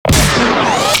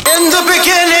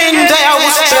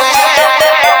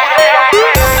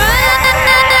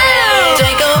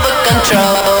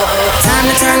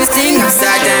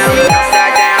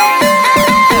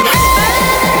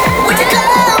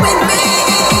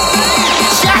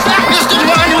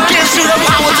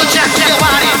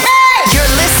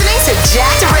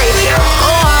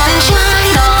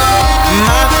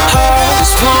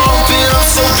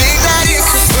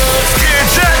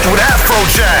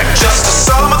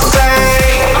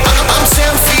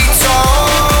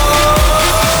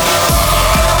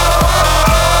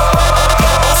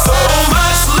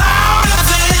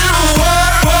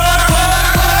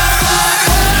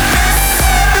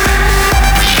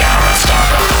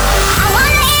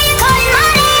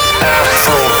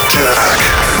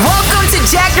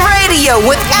Radio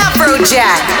with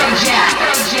Afrojack.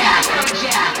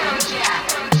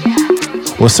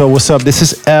 What's up? This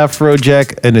is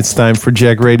Afrojack, and it's time for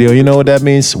Jack Radio. You know what that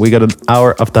means? We got an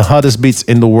hour of the hottest beats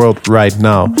in the world right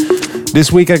now.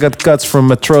 This week I got cuts from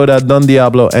Matroda,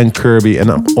 Diablo and Curbi, and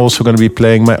I'm also going to be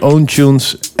playing my own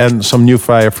tunes and some new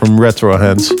fire from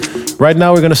Retrohandz. Right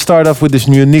now we're going to start off with this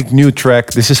unique new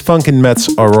track. This is Funkin Matt's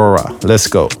Aurora. Let's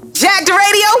go. Jacked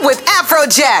Radio with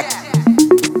Afrojack.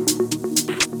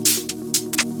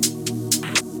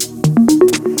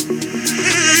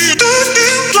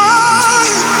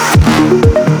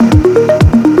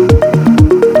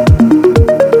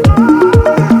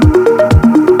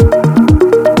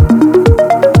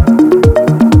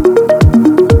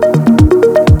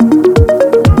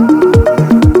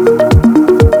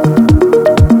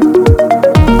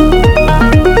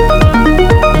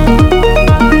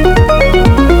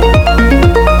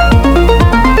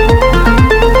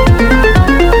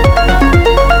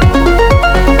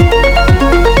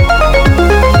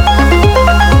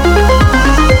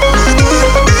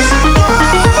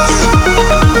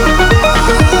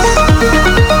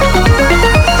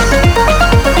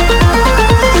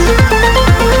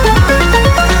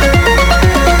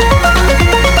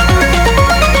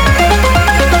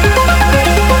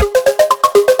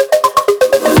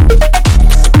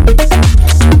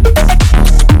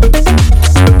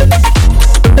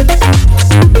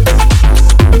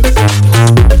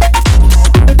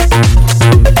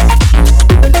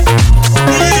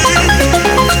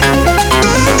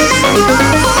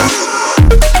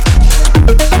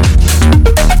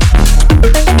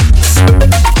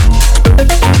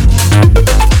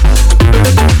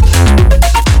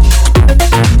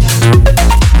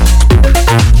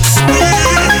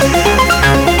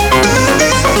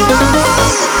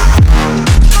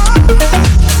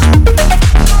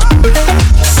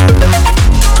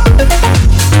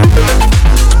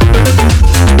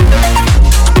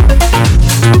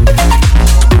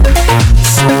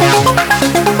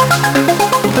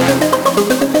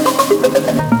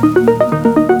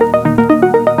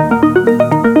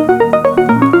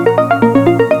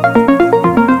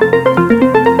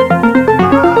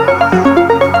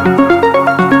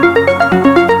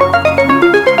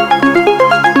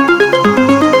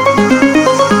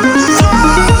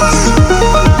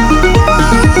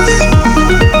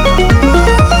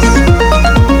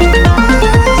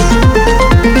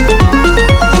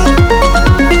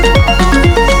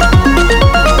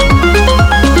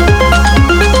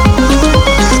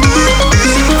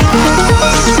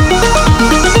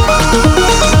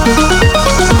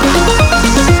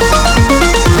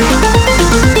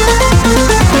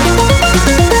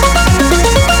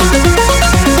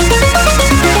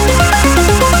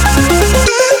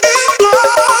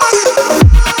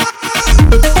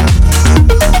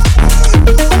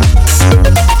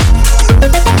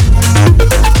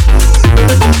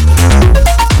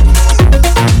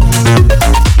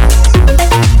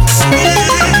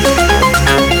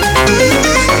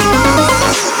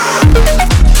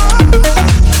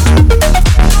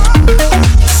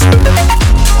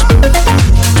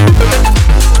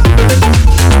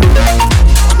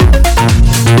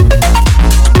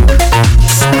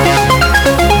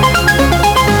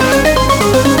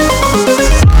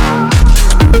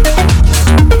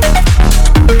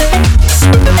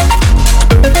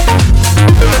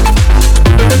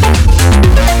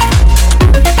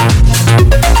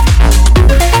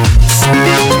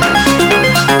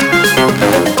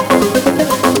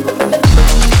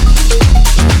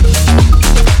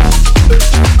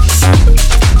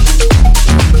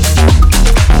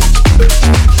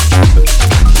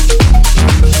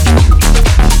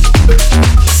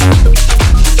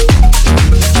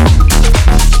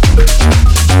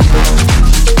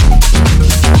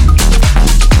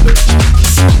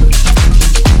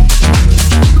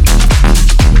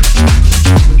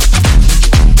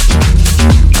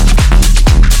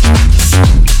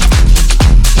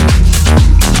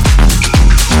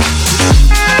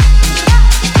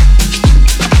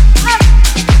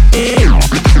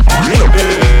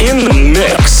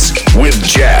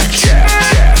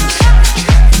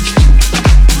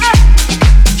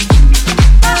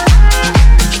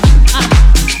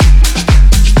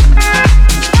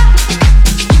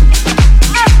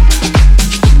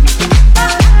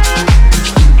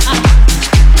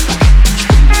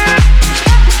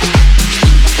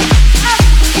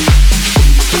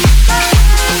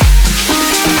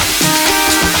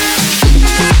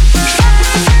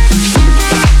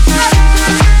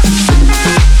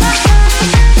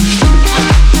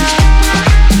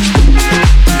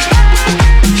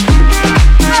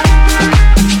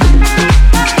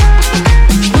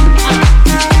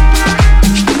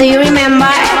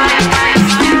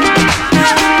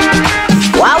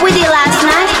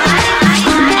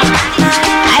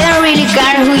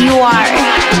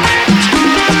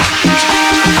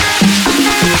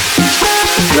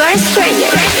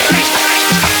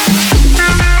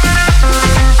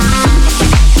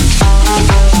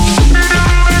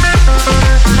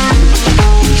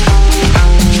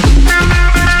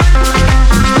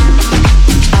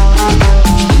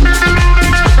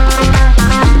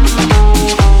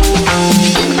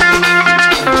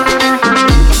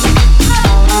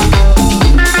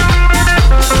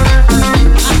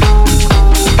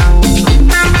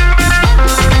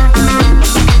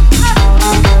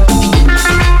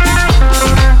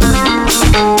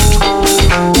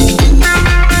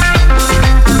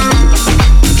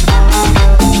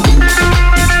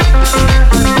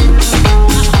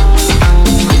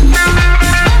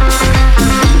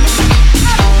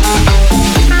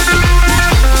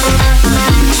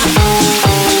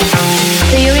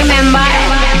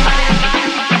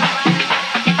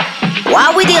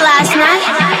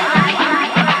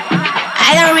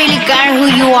 really care who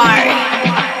you are.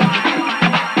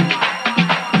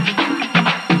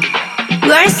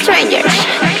 You are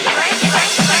strangers.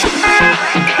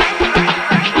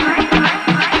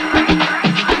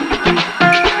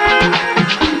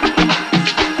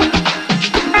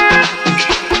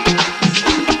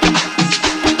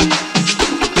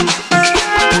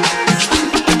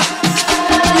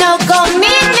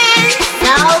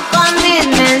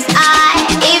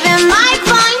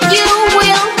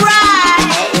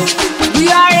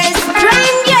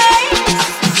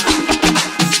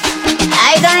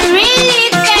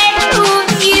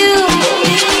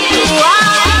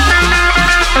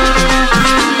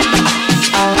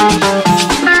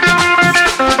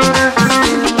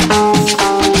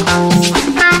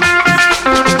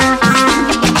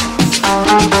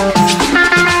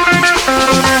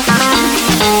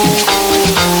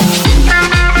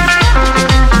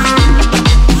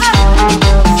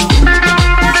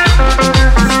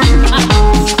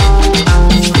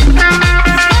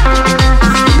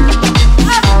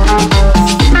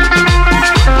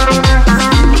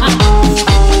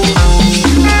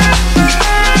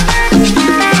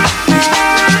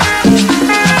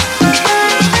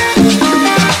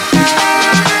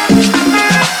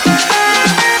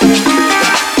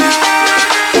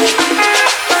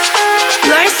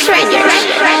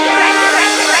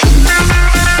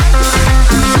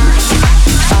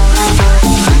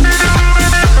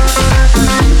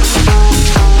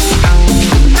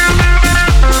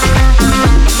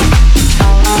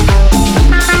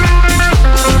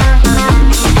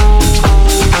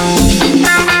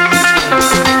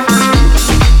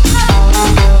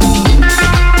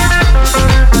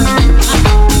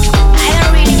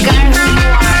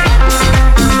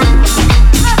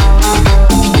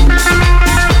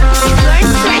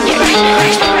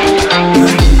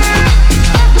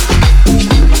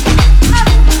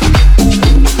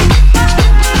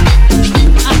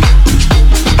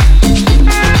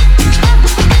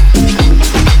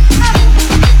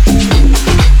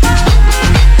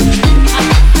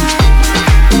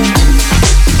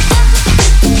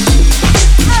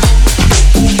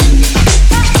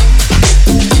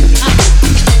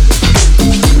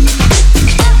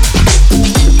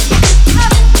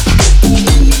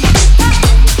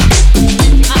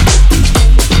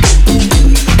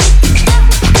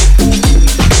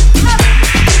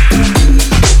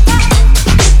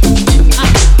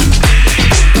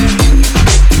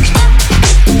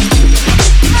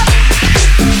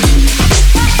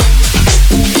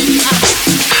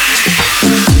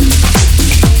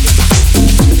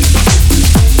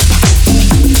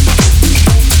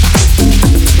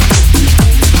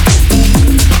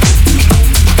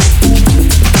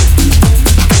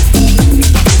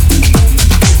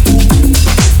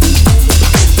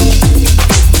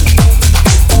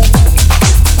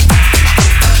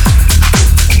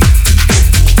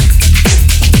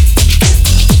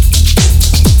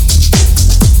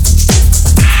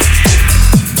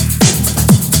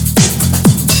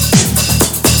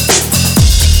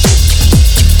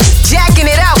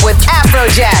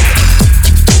 Afrojack.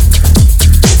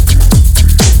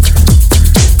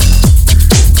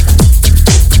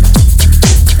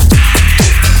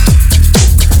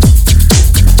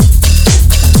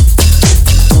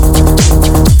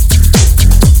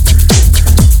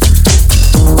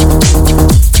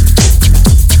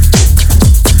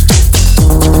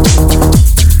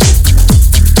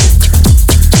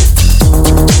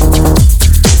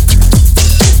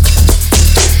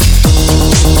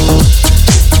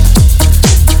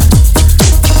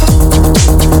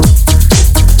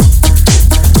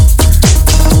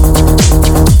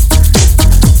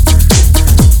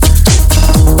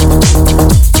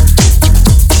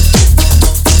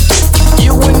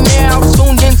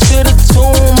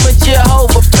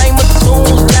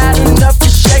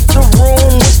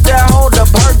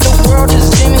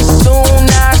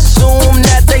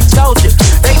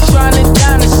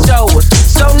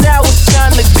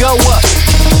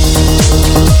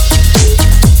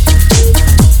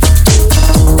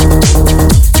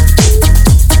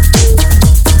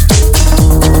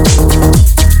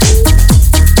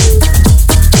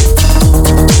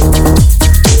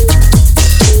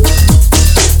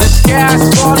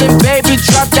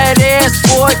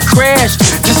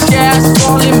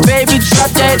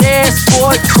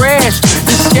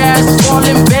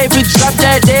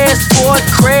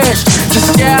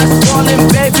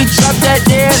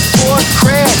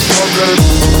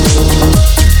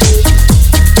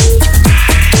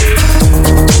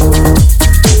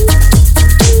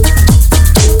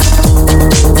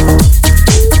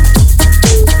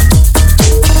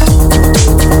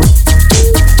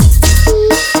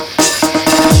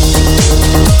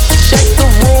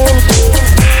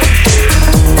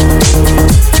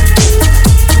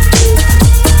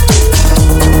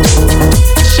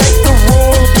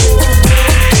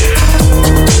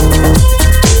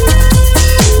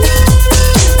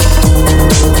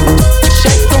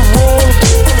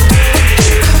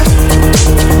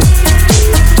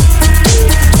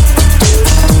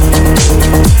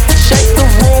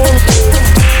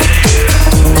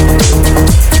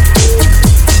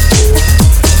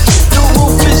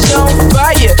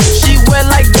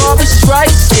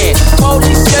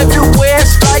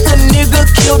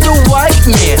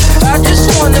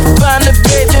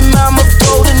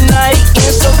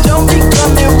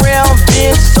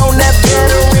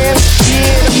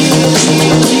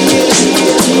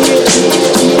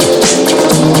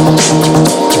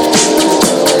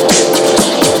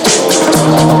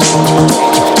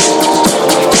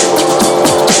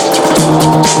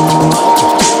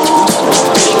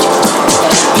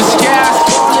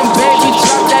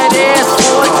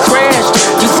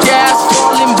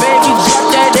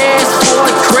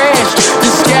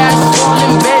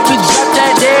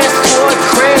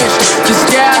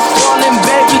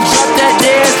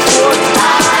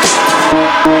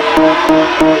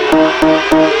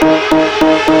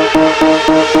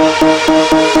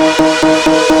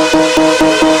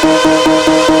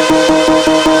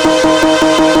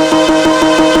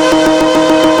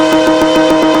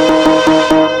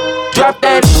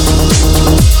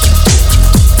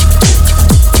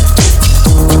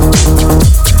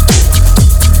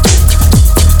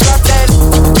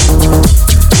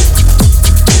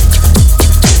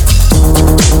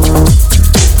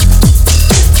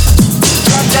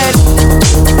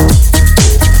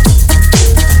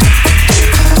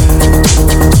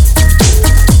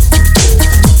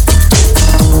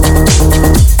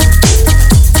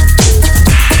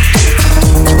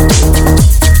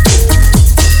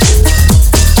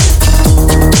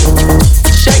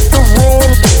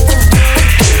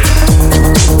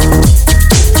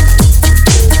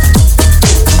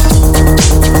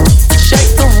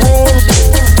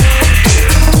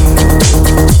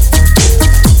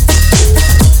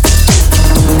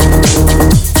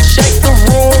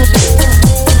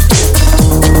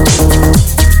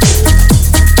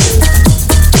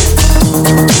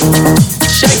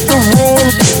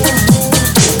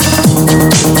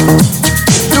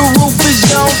 The roof is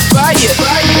on fire.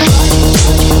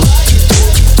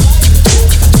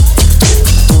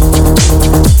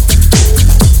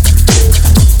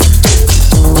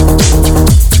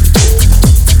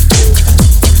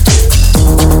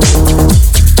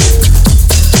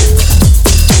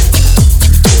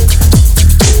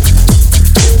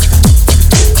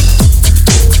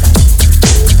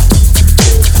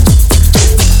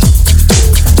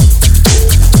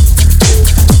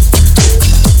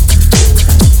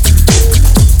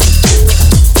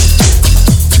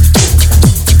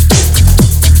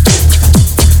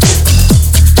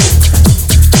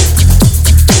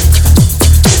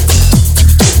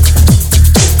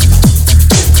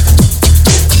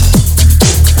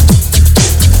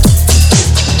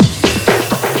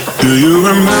 Do you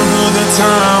remember the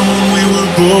time when we were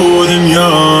bored and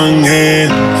young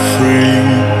and free?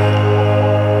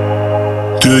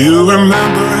 Do you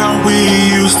remember how we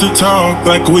used to talk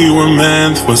like we were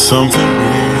meant for something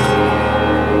real?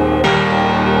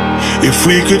 If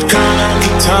we could cut out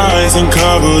the ties and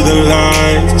cover the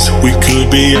lies, we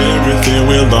could be everything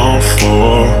we long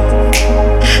for.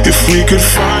 If we could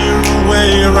fire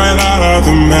away right out of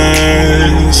the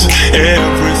mess,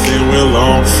 everything we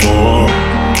long for.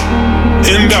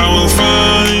 And I will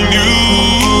find you.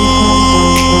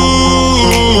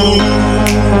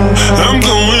 I'm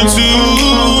going to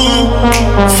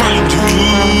find you.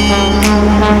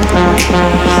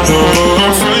 Oh,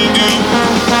 I'll find you.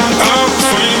 I'll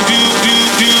find you.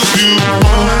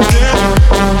 One day,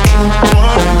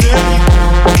 one day,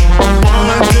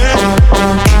 one day, one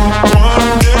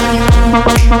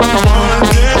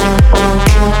day,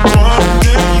 one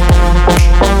day,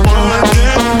 one day, one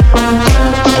day.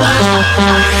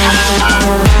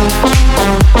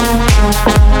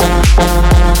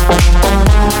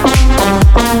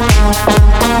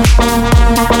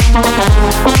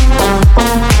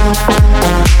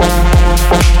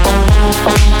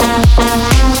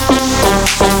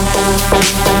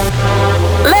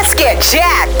 Let's get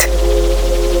jacked.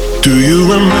 Do you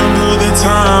remember the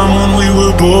time when we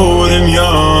were bored and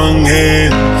young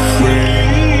and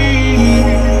free?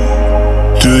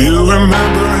 Do you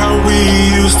remember how we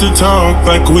used to talk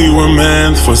like we were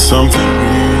meant for something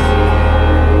real?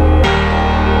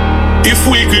 If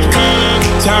we could cut out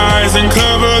the ties and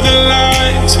cover the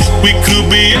lies, we could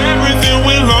be everything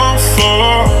we long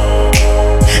for.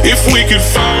 If we could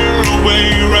fire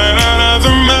away right out of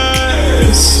the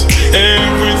mess,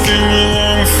 everything we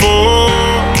long for.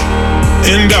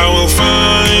 And I will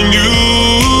find you.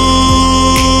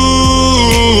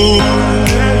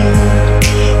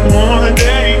 One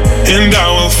day, and I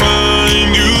will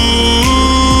find you.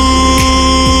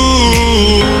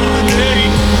 One day,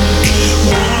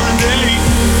 one day,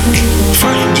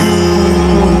 find you.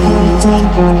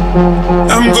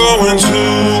 I'm going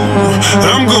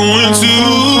to,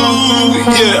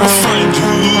 yeah, find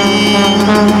you.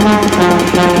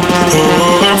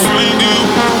 Oh, I'll find you.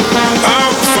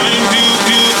 I'll find you.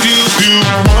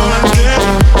 One day,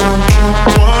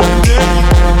 one day, one day,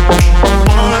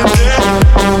 one day, one day,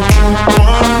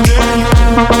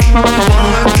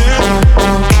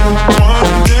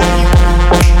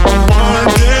 one day, one day.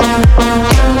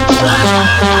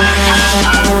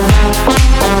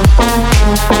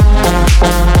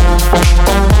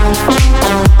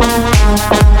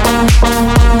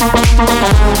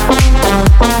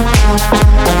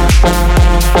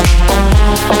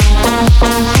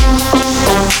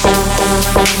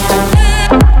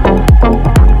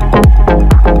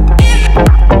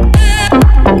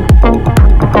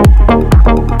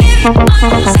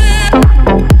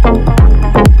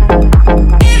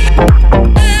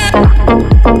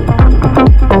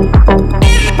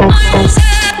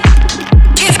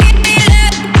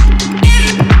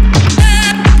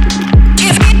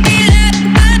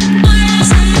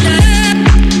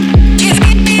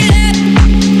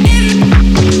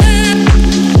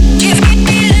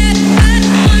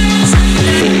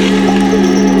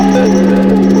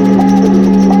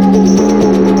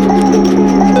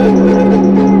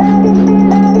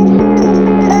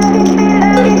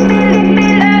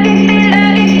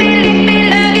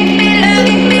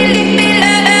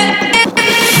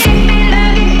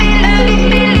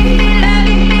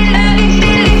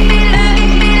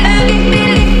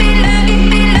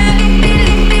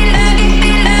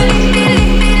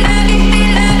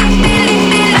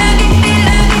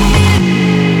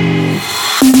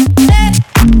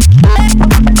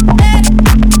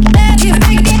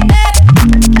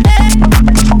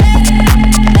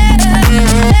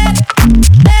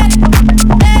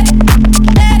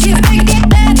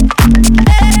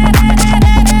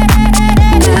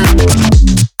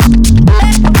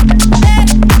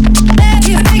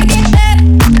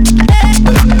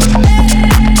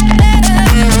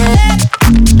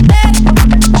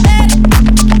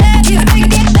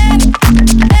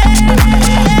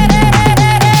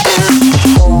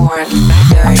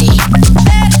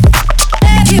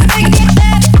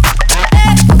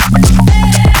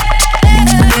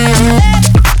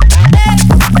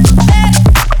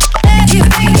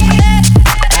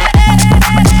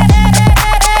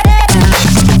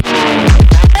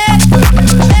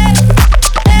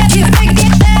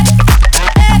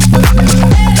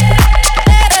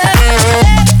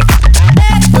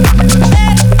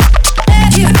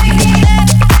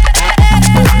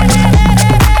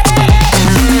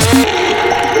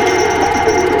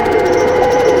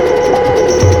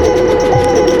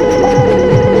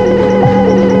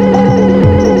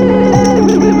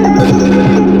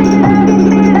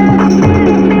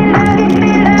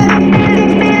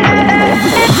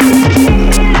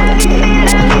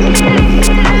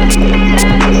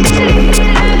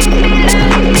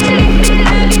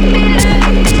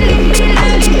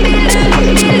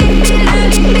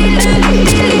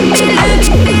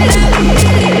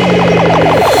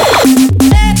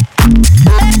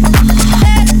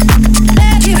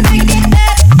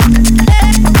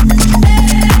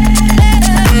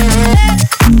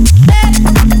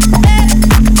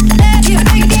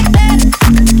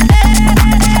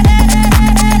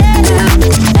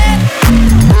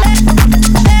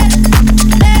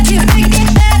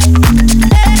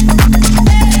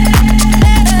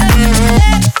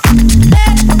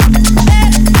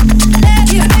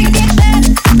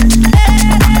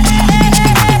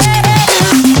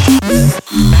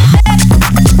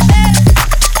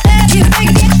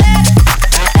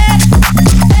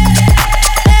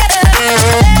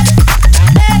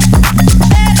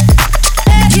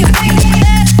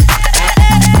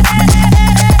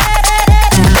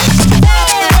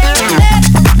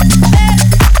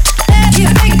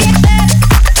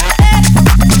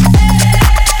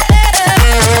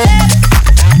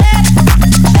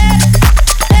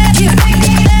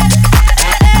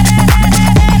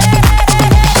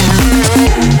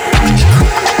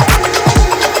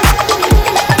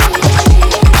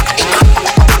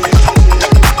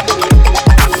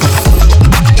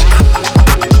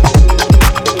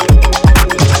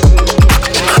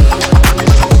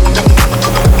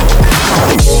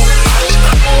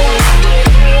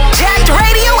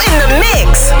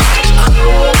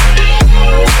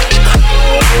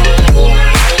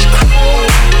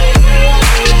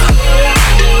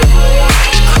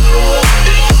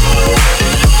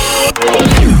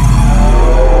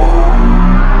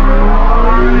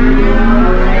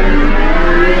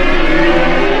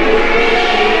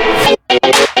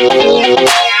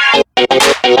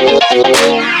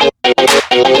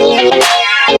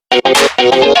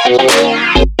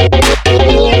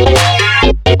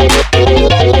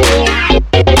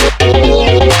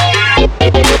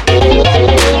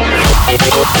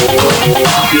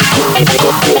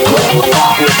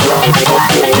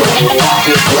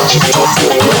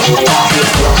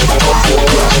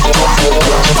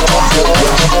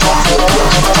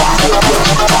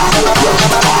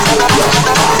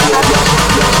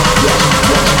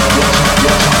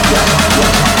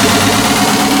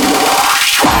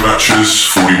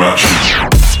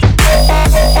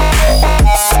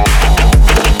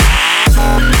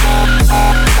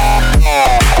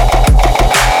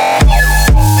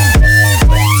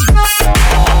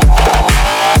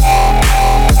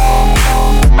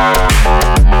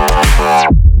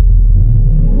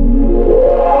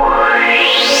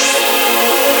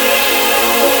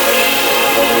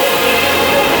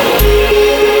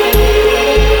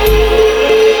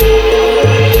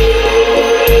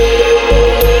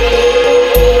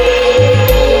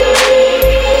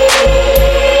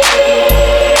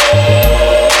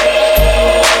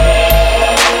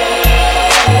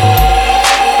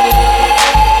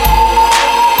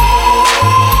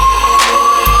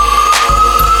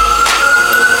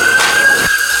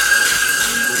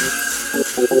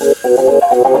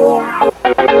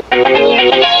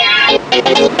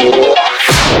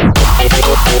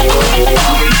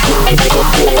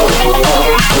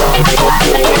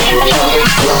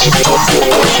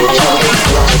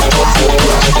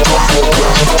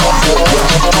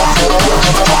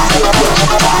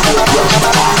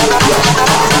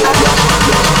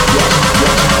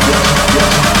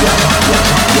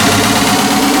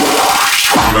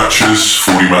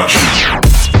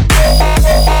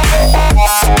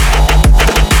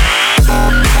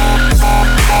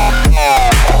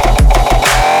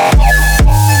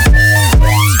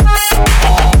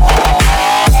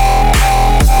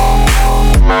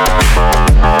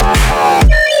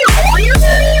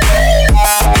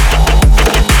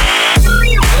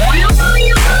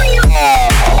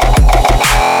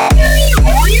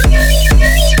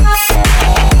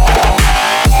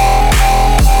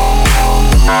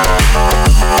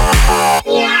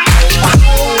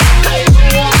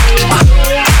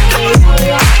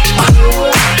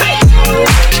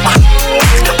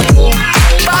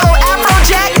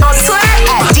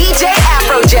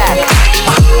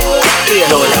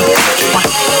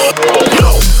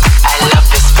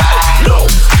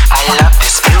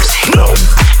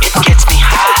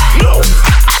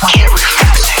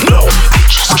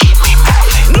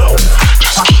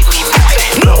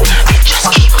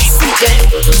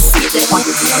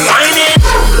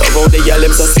 Love how the girl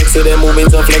them so sexy, them moving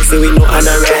so flexy with no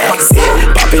anorexia.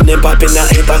 Popping them,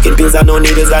 ain't packing pills and no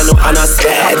needles and no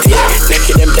anesthetic.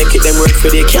 Take it, them work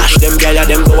for the cash. Them girl ya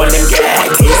them go and them get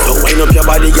it. So wind up your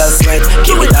body, girl sweat.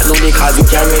 Give me that no need cause you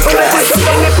can't regret.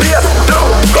 No,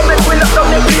 come make we lock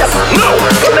down the place. No,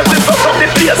 come make we fuck up the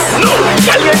place. No,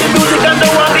 girl hear the music and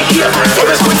don't want me here. Come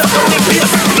make we lock down the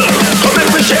place. No, come make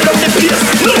we shake up the place.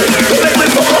 No, come make we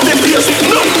fuck up the place.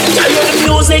 No, girl hear the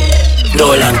music.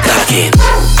 No long talking.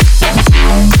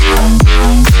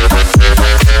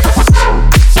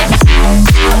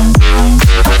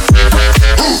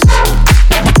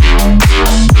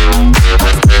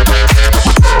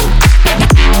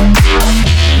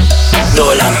 No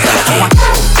long talking.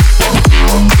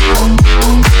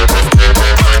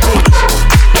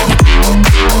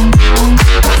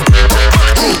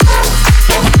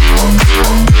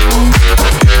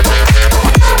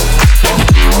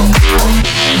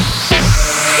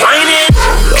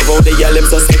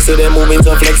 So sexy, they moving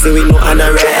so flexy with no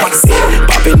anorexia.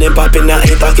 Popping them,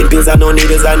 ain't packing pills and no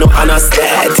needles and no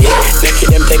anesthetic.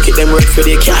 Take it, them work for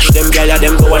the cash. Them girl ya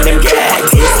them go and them get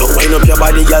it. So wind up your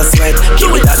body, girl sweat.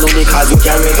 Give me that no need cause you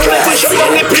can't regret. We shut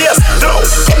down the place, no.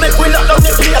 Come make we lock down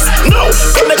the place, no.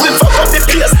 Come make we fuck up the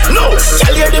place, no.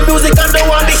 Girl hear the music and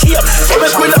don't want to hear. Come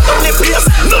make we lock down the place,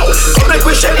 no. Come make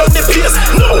we shake down the place,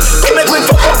 no. Come make we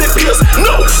fuck up the place,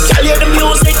 no. Girl hear the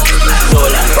music, no.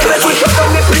 Come make we shut down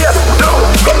the place, no.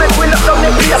 Come make we lock down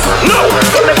the place, no.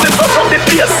 Come make we fuck up the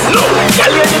place, no.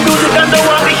 Girl hear the music and don't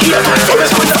want to hear. Come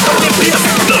make we lock down the place,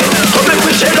 no. Come make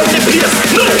we shake down the place,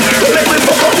 no. Come make we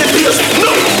fuck up the place,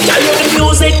 no. Girl hear the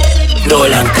music, no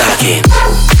long talking.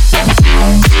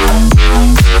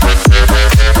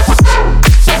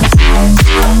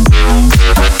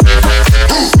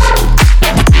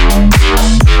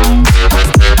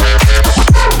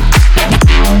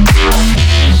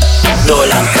 No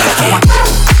long talking.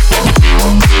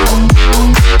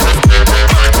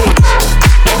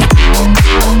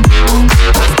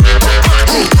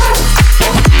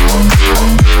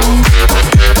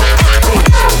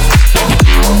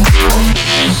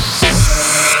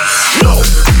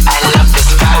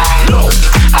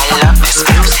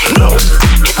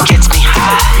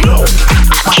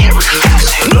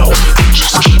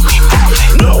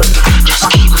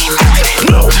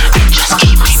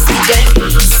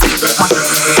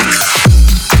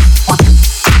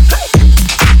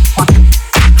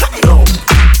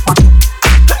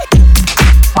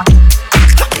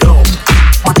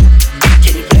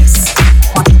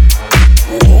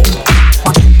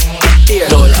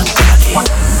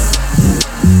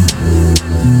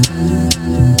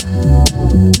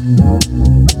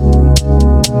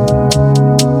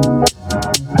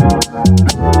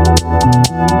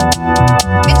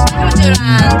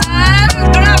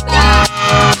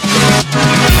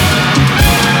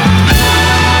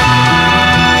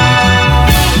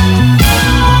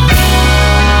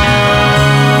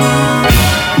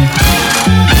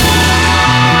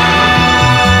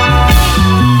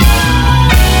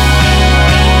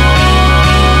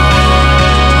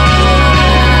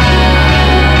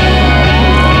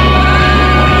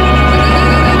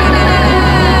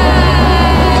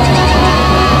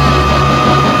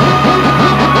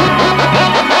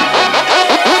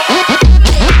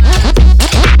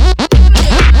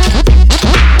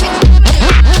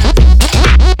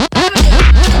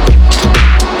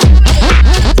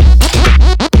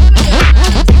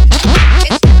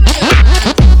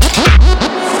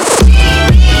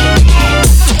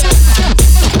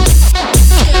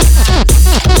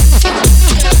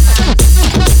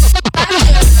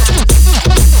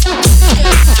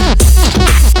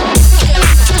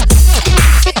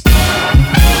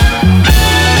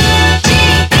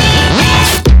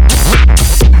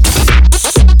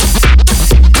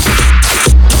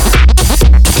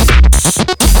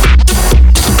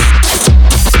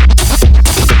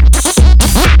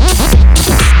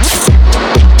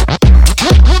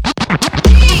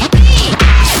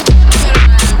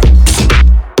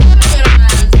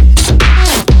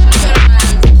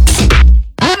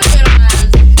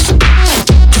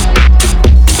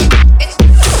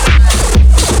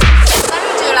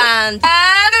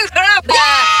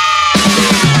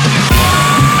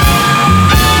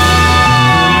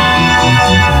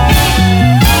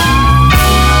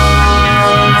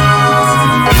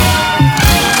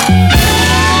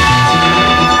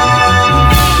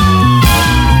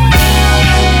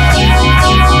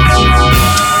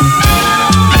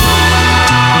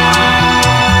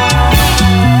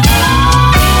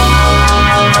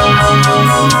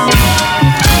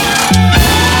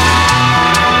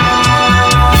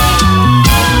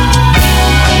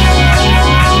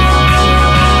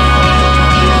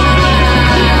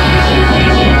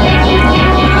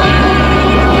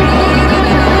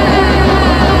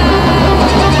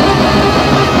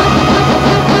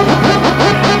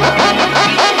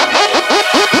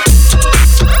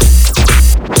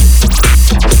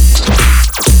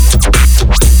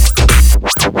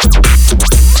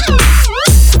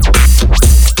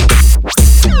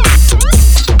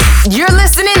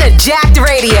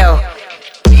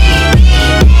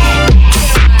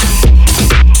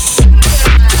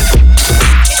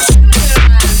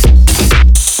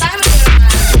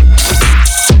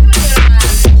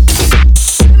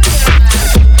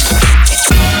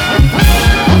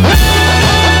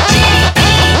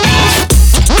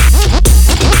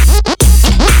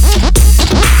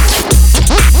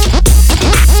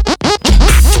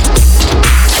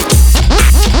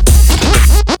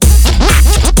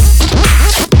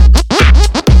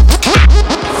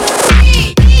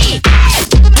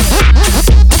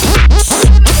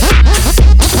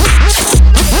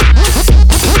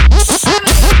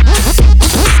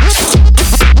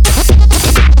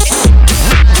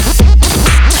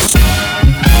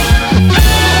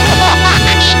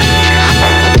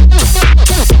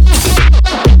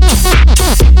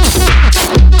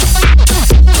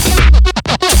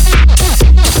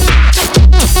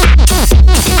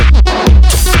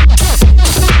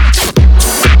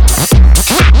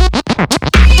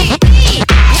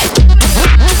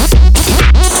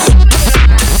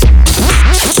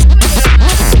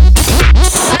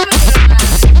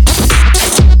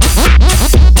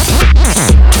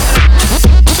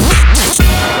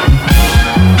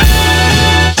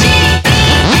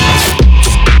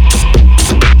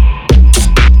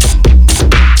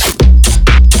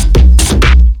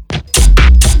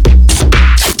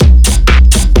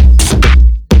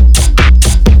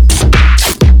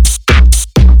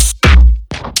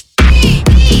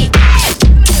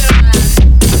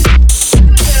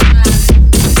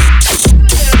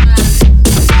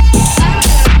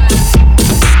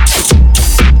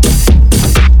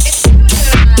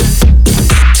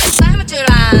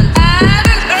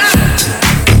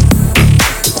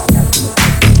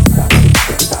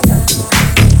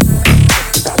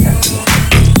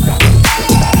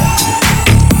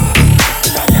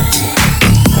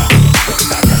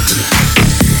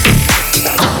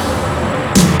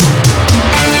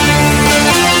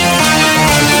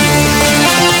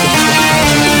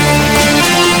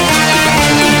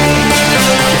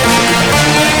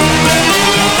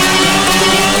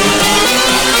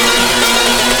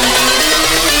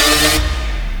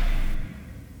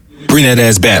 that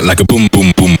ass back like a boom,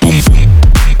 boom, boom, boom, boom.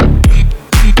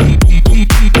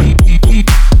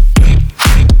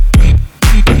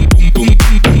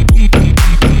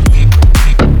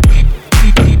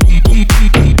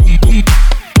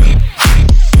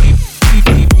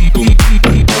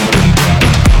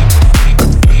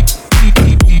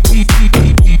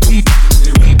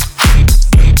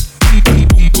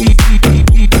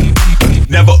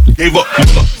 Never gave up.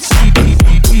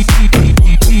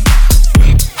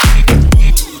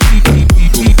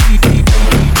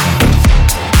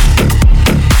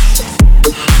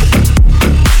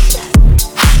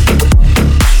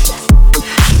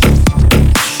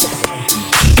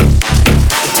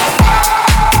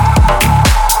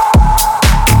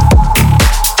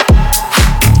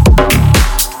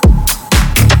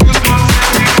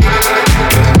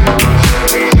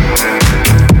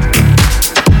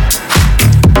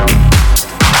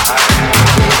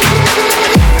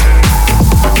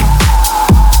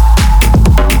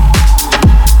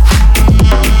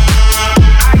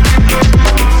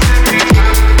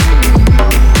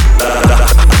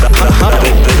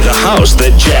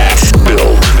 That Jack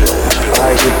built.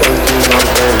 I get those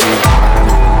goosebumps every time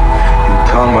you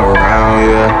come around,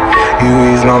 yeah. You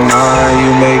ease my mind, you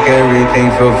make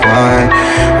everything feel fine.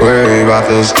 Worry about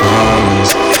those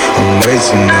comments, I'm way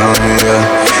too numb, yeah.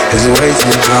 It's way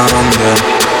too dumb,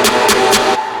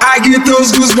 yeah. I get those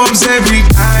goosebumps every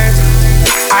time.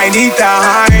 I need the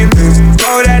hype,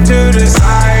 throw that to the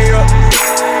side.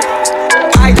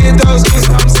 I get those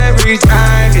goosebumps every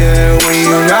time, yeah. When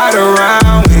you're not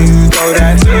around, when you throw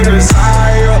that to the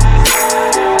side.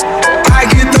 I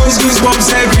get those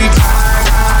goosebumps every time.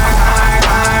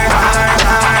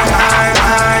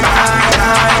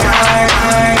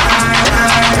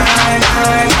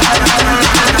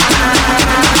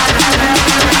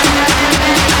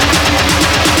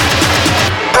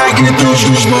 I get those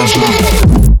goosebumps.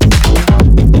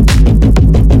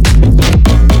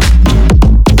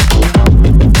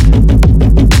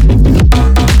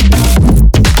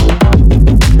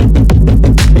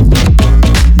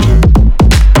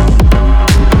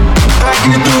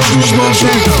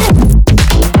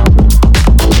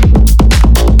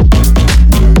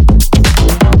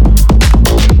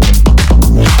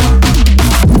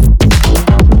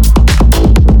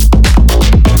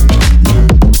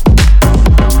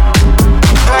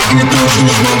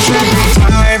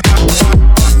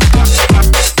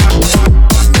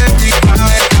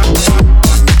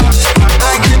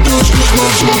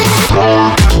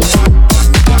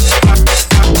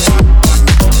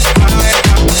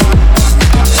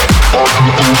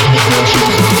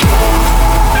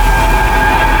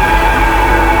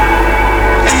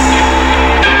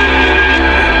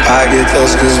 I get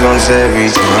those goosebumps every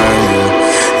time, yeah.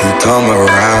 You come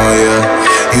around, yeah.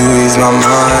 You ease my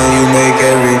mind, you make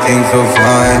everything feel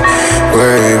fine.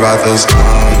 Worry about those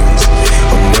comments,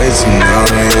 I'm way too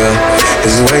numb, yeah.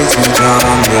 It's way too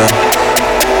dumb, yeah.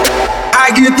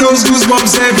 I get those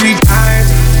goosebumps every time.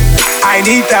 I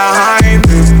need the hype,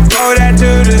 throw that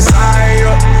to the side.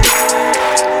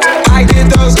 I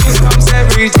get those goosebumps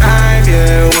every time,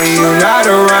 yeah. When you're not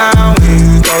around, when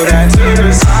you throw that to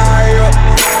the side.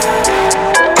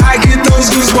 I get those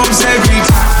goosebumps every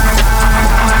time.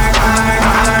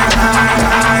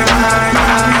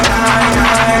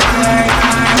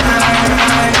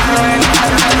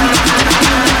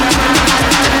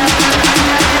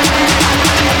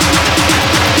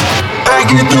 I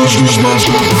get those goosebumps.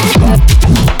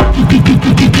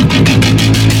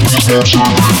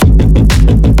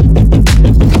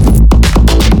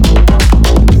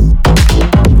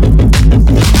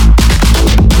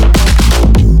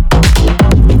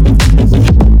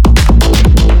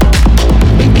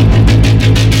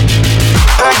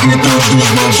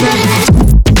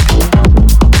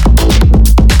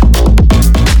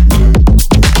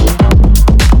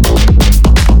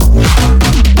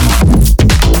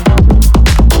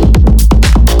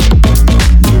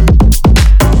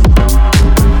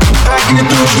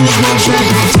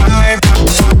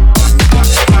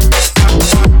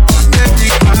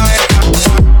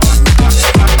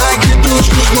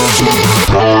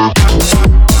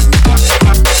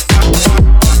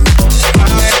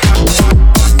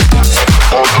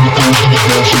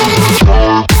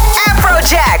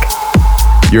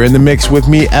 You're in the mix with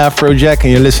me, Afrojack,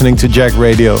 and you're listening to Jack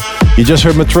Radio. You just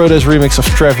heard Matroda's remix of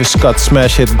Travis Scott's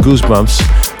smash hit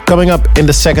Goosebumps. Coming up in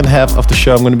the second half of the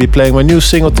show, I'm going to be playing my new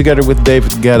single together with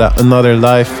David Guetta, Another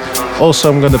Life.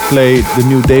 Also, I'm going to play the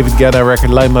new David Guetta record,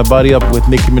 Light My Body Up, with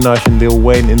Nicki Minaj and Lil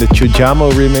Wayne in the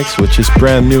Chujamo remix, which is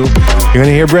brand new. You're going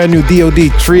to hear brand new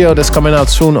DOD Trio that's coming out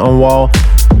soon on Wall.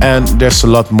 and there's a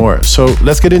lot more. So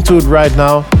let's get into it right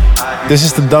now. This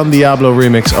is the Don Diablo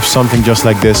remix of Something Just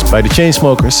Like This by the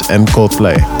Chainsmokers and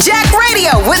Coldplay. Jack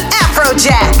Radio with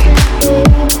Afrojack.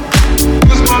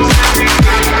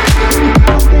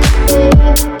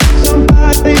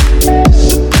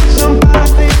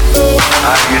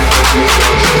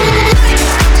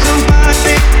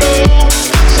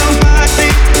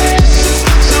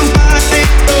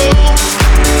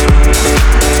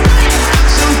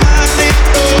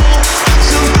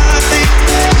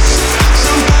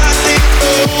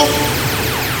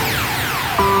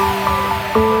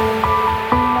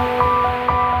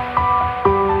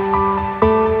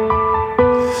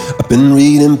 Been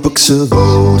reading books of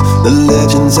old, the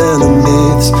legends and the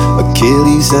myths,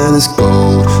 Achilles and his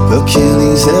gold,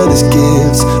 Hercules and his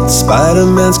gifts, and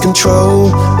Spider-Man's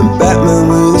control, and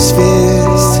Batman with his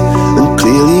fist. And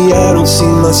clearly I don't see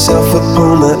myself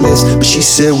upon that list. But she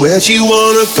said, where'd you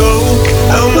wanna go?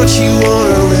 How much you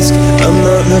wanna risk? I'm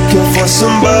not looking for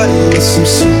somebody with some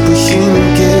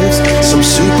superhuman gifts, some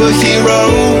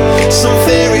superhero, some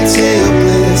fairy tale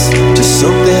bliss. Just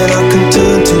something I can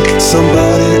turn to,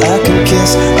 somebody I can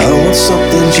kiss. I want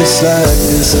something just like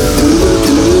this.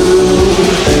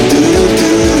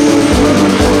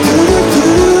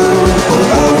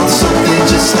 I want something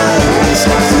just like this.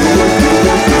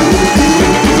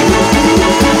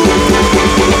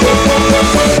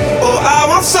 Oh, I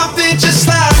want something just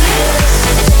like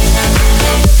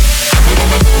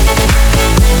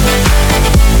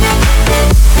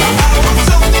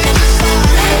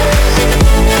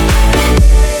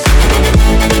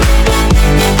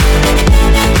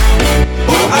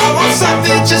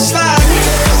just like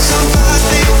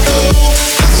somebody,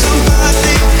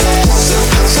 somebody,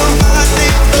 somebody,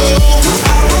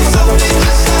 I want something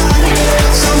just like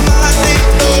somebody,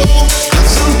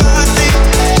 somebody,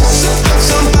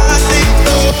 somebody.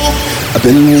 I've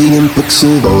been reading books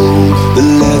of old, the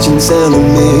legends and the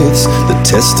myths, the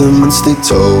testaments they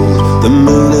told, the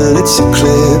moon and its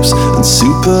eclipse, and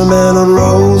Superman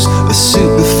unrolls a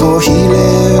suit before he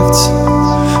lived.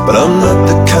 But I'm not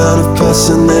the kind of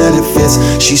person that it fits.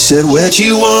 She said, where'd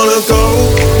you wanna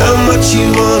go? How much you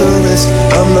wanna risk?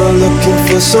 I'm not looking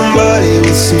for somebody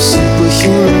with some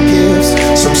superhuman gifts,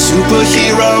 some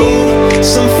superhero,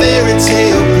 some fairy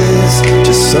tale bliss.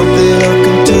 Just something I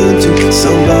can turn to,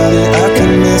 somebody I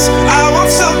can miss. I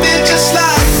want something just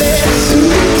like this.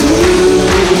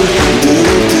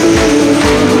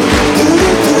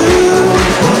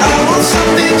 I want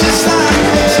something just like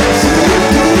this.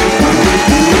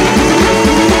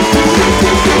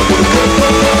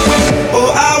 Oh,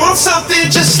 I want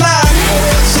something just like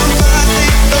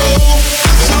somebody,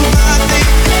 somebody,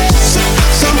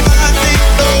 somebody,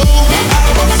 I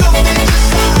want something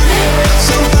just like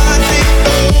somebody,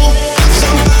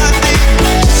 somebody,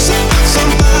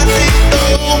 somebody,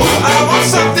 oh, I want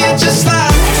something just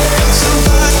like somebody,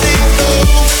 somebody,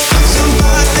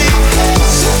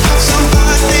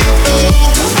 somebody,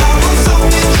 I want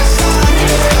something just like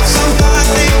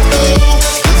somebody,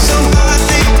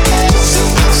 somebody,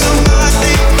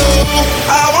 somebody,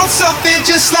 I want something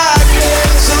just like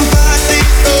somebody,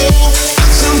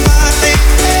 somebody, somebody,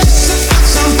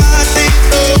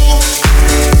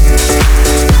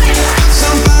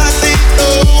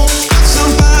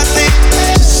 somebody,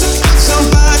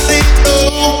 somebody, somebody.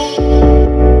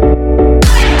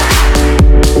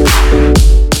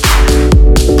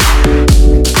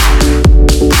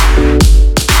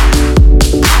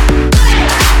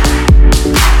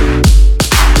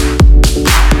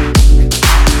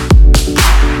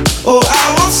 Oh,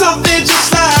 I want something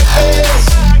just like this.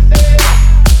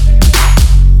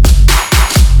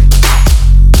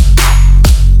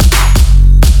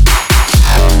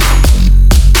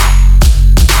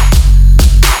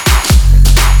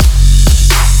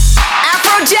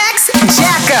 Afrojack's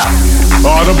Jack Up.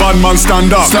 All the bad man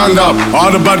stand up, stand up.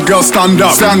 All the bad girls stand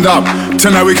up, stand up.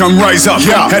 Tonight we can rise up,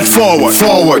 yeah. Head forward,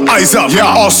 forward, eyes up, yeah.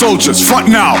 All soldiers, front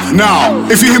now, now.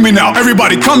 If you hear me now,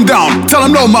 everybody come down. Tell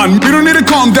them no man, we don't need to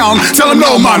calm down. Tell them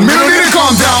no man, we don't need to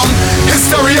calm down.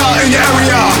 Hysteria in your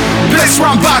area. Let's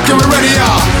run back and we're ready,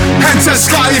 yeah. Hands to the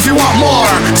sky if you want more.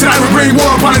 Tonight we bring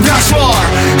war upon the dance floor.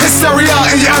 Hysteria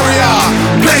in your area.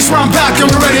 Let's run back and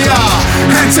we're ready, yeah.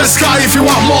 Hands to the sky if you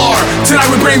want more. Tonight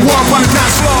we bring war upon the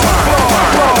dance floor.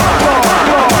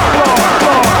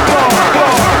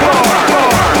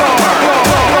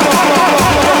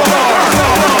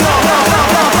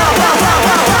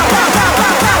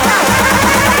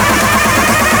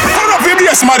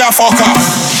 Yes, motherfucker.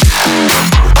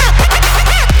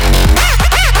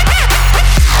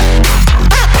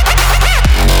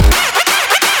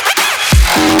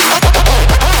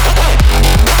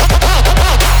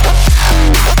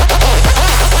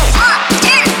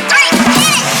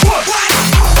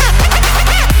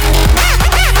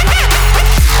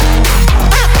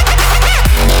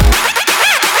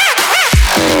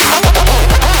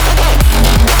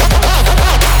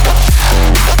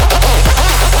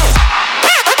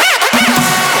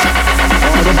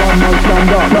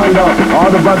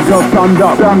 All the bad girls stand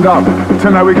up, stand up.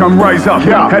 Tonight we can rise up,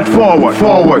 yeah. Head forward,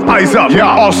 forward, eyes up, yeah.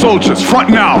 All soldiers,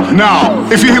 front now, now.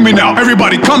 If you hear me now,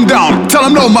 everybody come down. Tell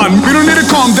them no man, we don't need to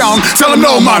calm down. Tell them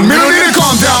no man, we don't need to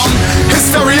calm down.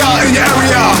 Hysteria in your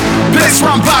area. Place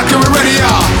round back and we're ready,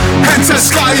 yeah. Hands to the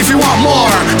sky if you want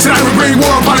more. Tonight we bring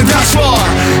war upon the dance floor.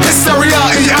 Hysteria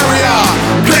in your area.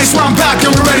 Place round back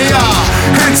and we're ready, yeah.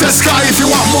 Hands to the sky if you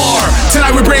want more.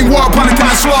 Tonight we bring war upon the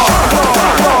dance floor.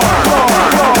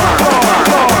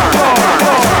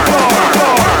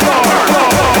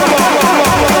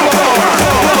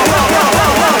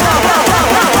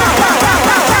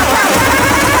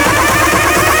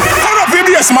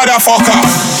 Motherfucker.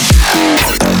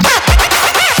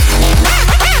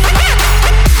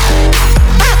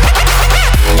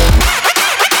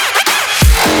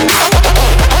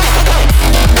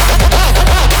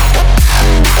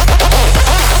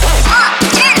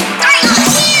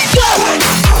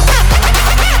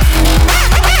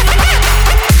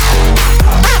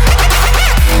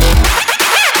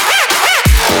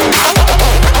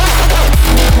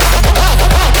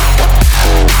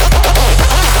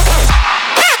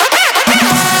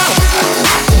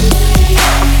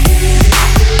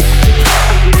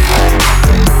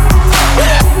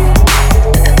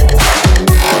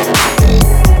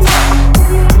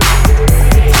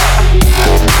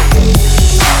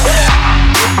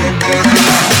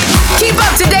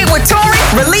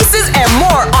 Releases and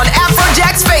more on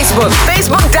Afrojack's Facebook.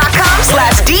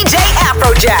 Facebook.com/DJ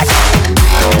Afrojack.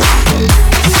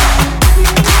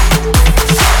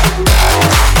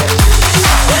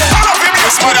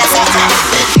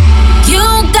 You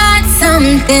got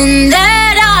something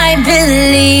that I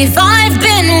believe I've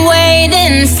been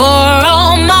waiting for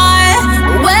all my.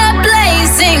 We're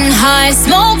blazing high,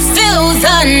 smoke fill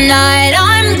the night.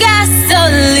 I'm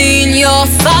gasoline, you're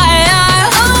fire.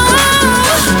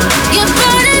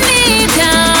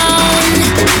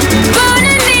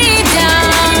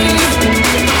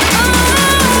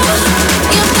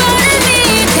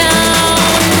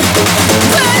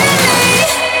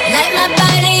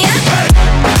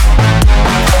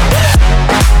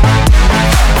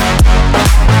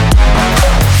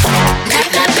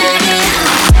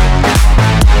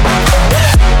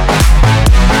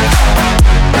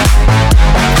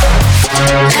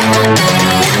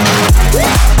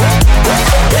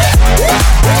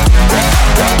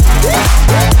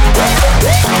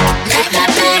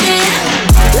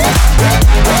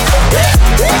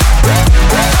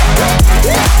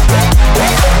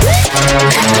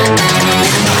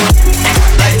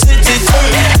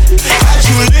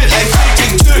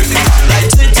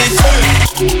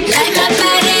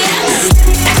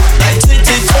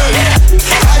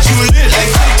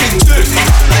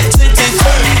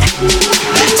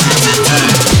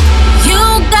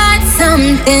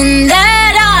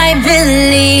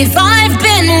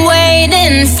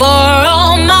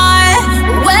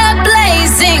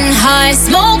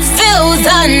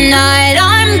 Night,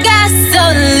 I'm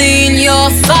gasoline, you're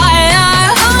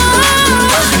fire.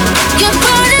 You're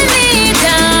burning me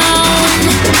down,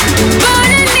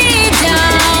 burning me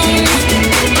down.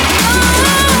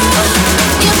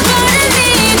 You're burning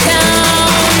me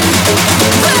down,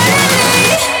 burning me.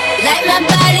 Light my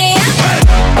body up.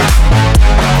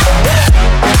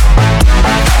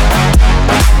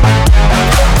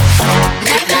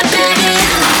 Light my body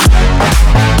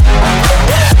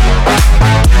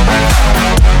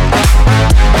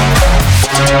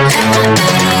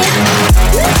up.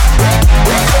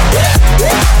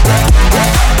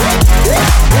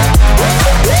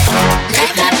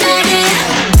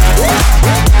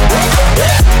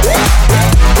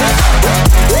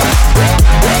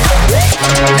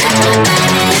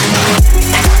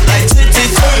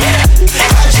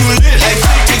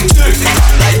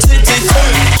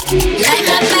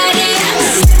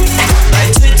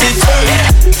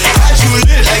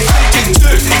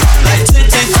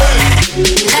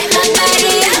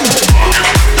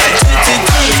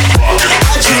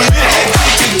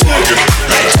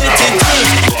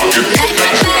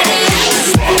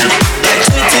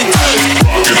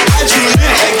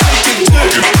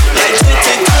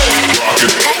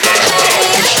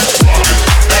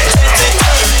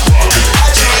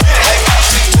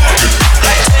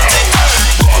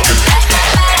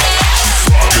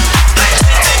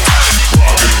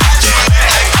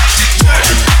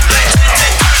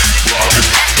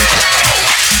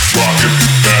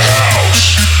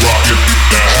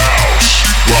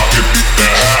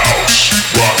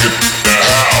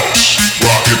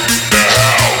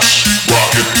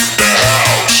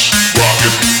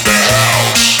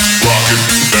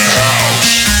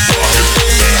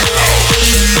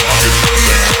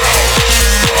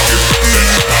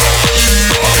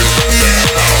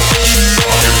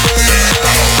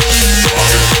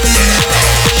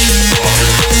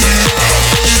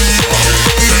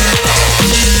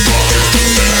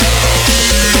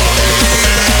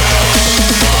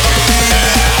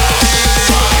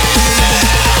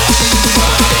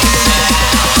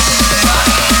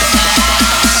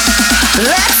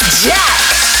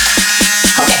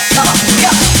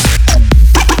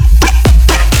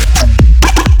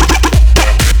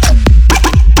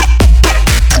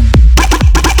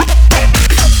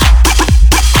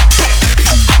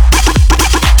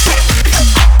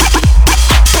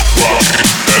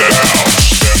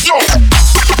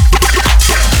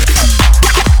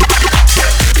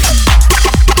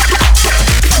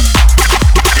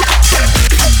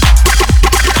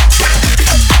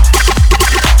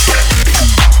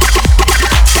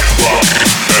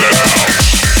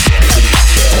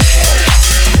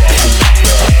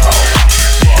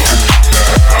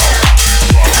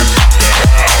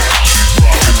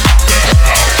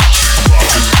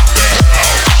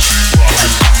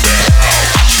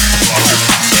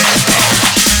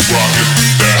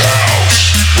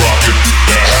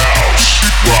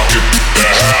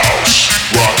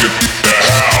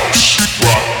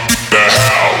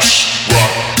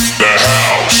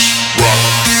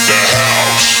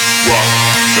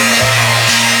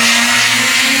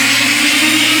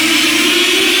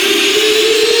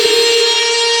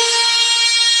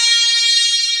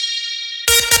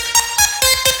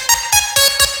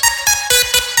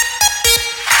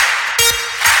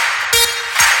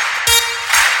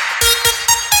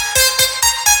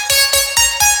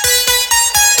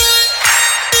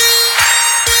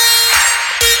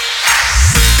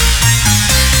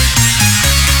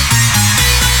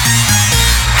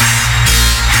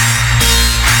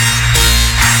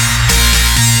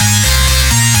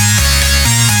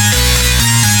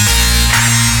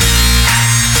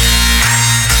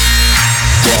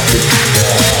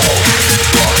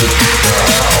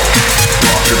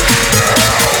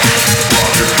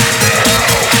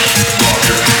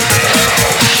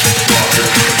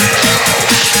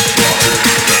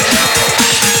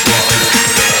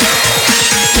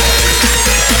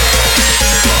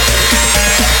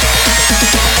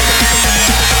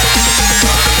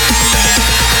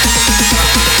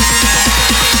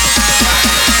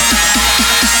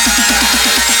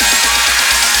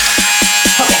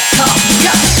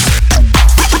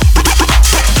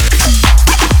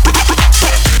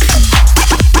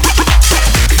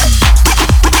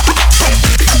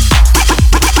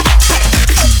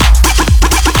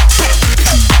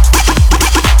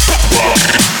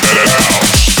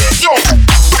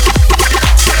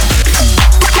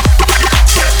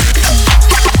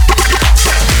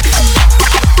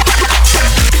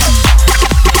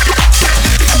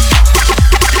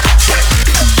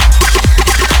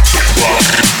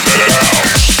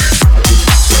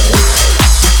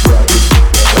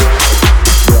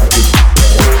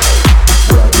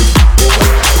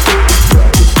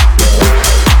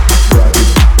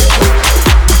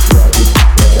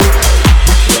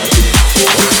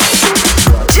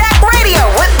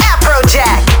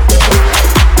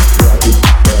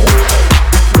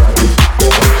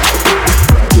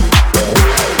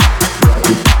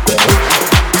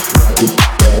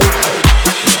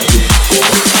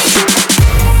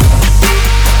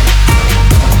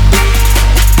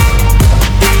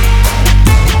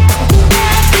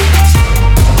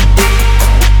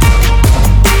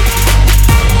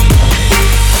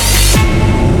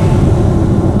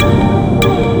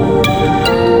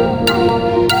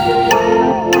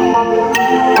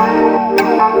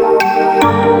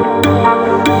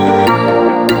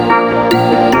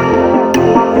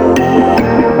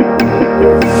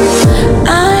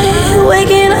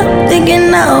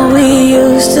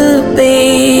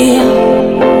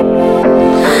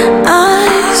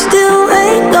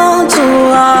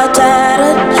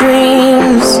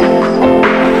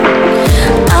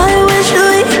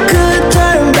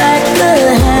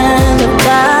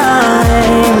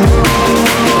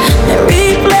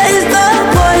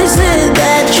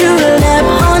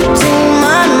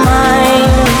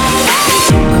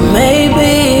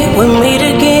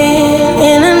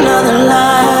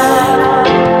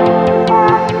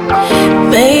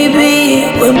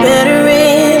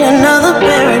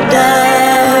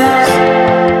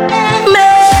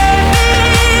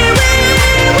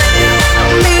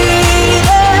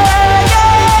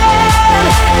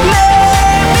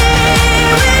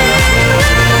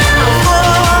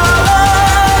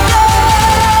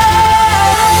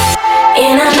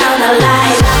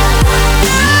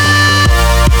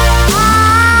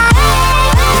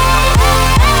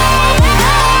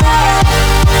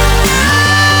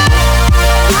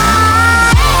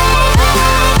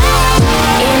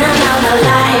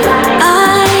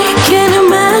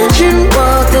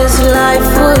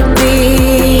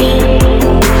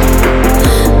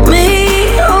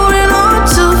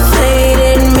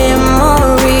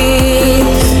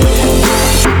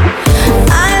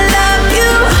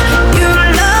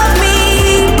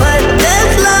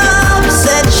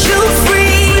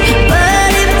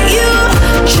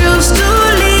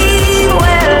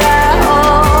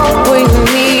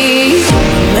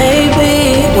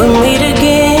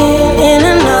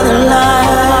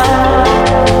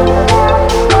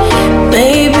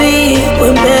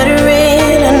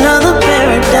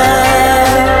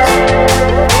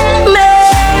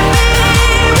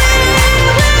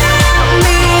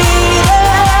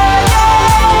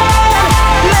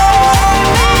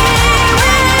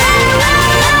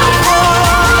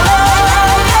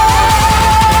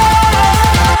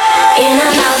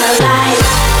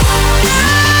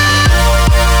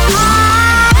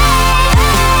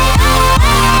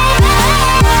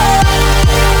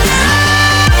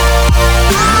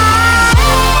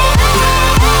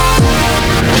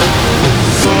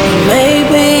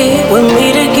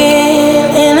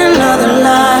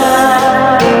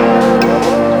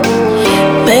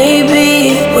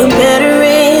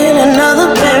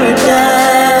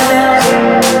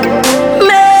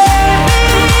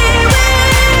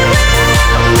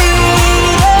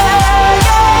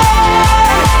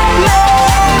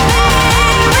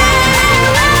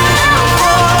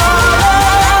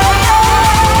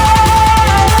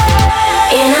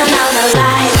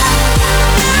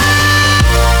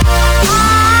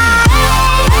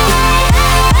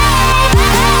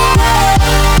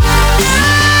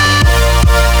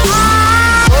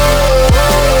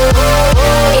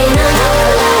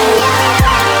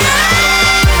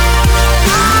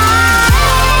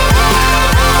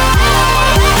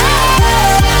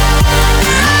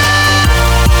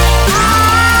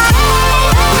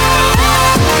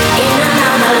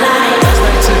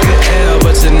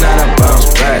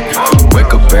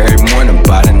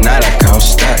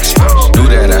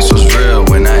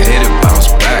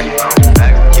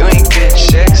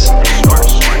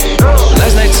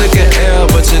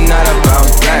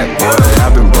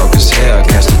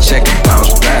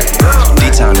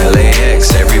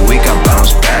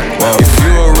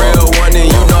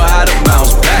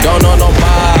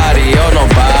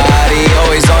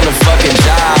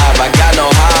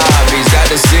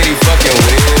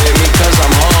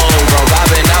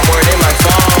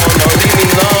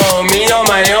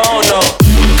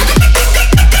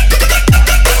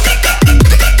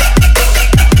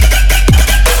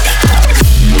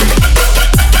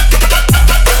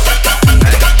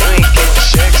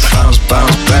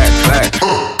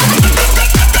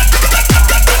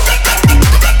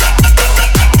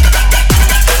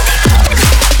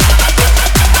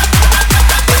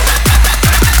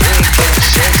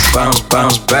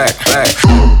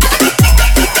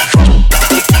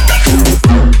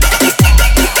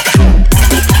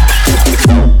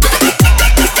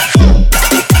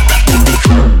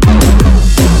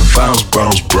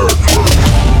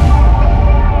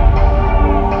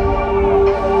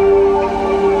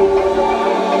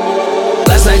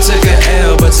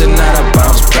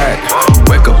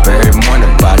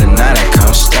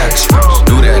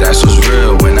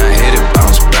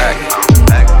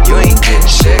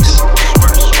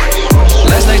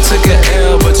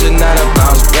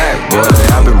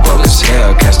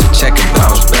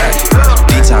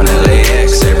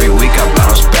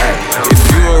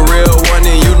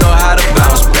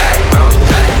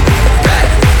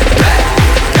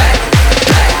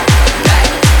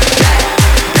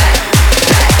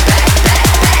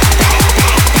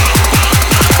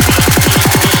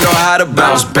 how to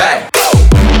bounce back.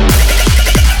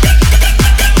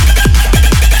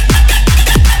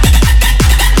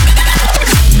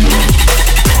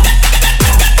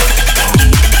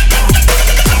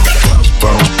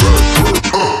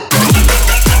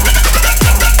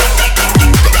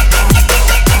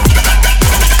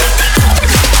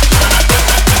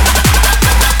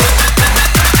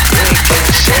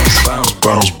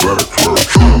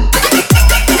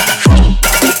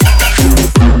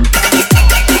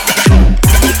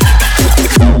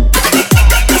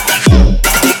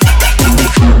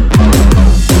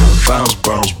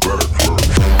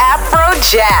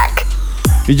 Afrojack.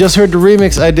 You just heard the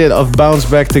remix I did of Bounce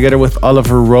Back together with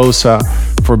Oliver Rosa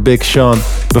for Big Sean.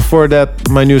 Before that,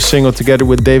 my new single together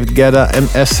with David Guetta and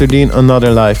Esther Dean,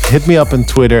 Another Life. Hit me up on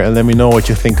Twitter and let me know what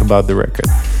you think about the record.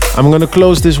 I'm gonna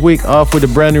close this week off with a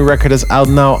brand new record that's out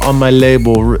now on my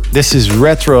label. This is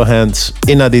Retrohandz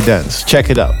Inna Di Dance. Check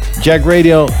it out. Jack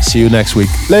Radio, see you next week.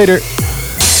 Later.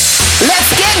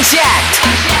 Let's get jacked.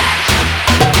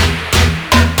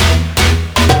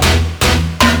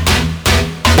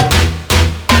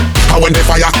 I want the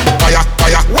fire, fire,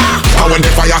 fire. I want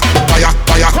the fire, fire,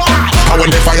 fire. I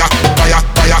want the fire, fire,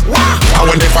 fire. I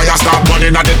want the fire start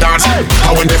burning at the dance.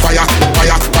 I want the fire,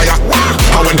 fire, fire.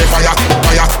 I want the fire,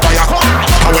 fire, fire.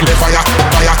 I want the fire,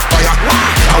 fire, fire.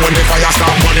 I want the fire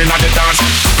start burning at the dance.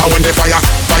 I want the fire,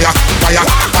 fire, fire,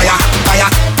 fire, fire,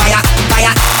 fire, fire, fire,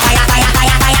 fire, fire, fire,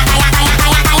 fire,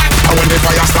 fire. I want the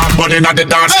fire start burning at the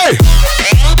dance. Hey!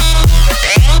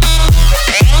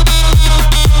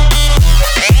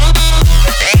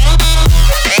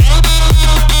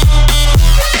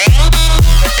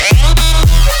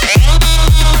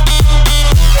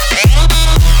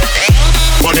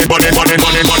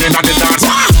 Burning at the dance.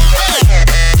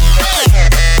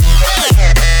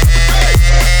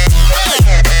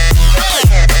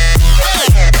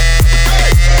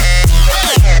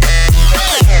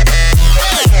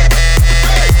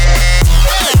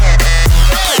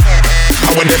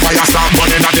 When the fire start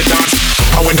burning at the dance,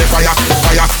 when the fire,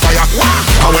 fire, fire,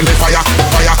 when the fire,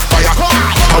 fire, fire,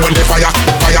 when the fire,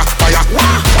 fire, fire,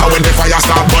 when the fire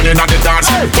start burning at the dance,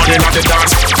 burning at the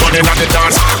dance, burning at the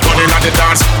dance, burning at the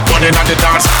dance, burning at the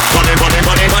dance, burning, burning,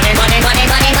 burning, burning, burning, burning,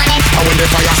 burning, burning. When the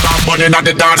fire start burning at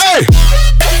the dance. Hey!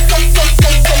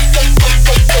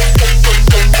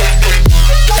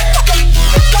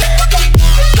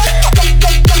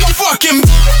 Fucking.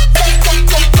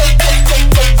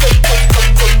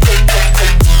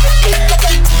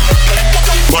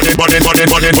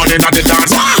 Burning at the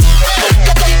dance.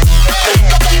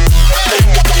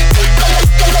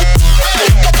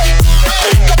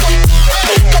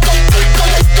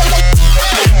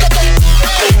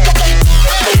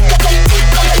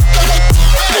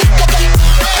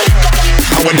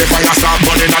 When the fire start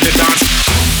burning at the dance.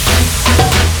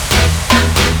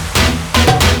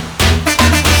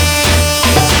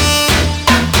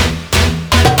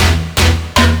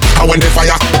 When the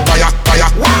fire, fire, fire.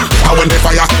 When the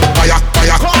fire, fire,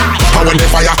 fire. When the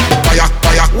fire, fire,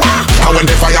 fire. When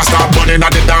the fire start burning at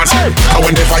the dance.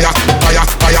 When the fire, fire,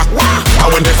 fire.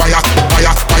 When the fire,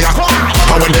 fire, fire.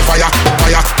 When the fire,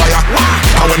 fire, fire.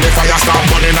 When the fire start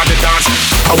burning at the dance.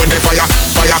 When the fire,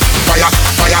 fire, fire,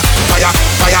 fire, fire,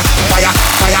 fire, fire, fire,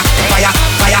 fire, fire,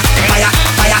 fire,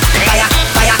 fire,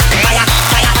 fire,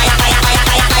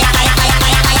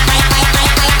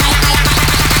 fire,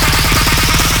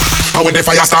 fire, when the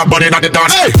fire start burning at the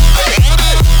dance. Hey!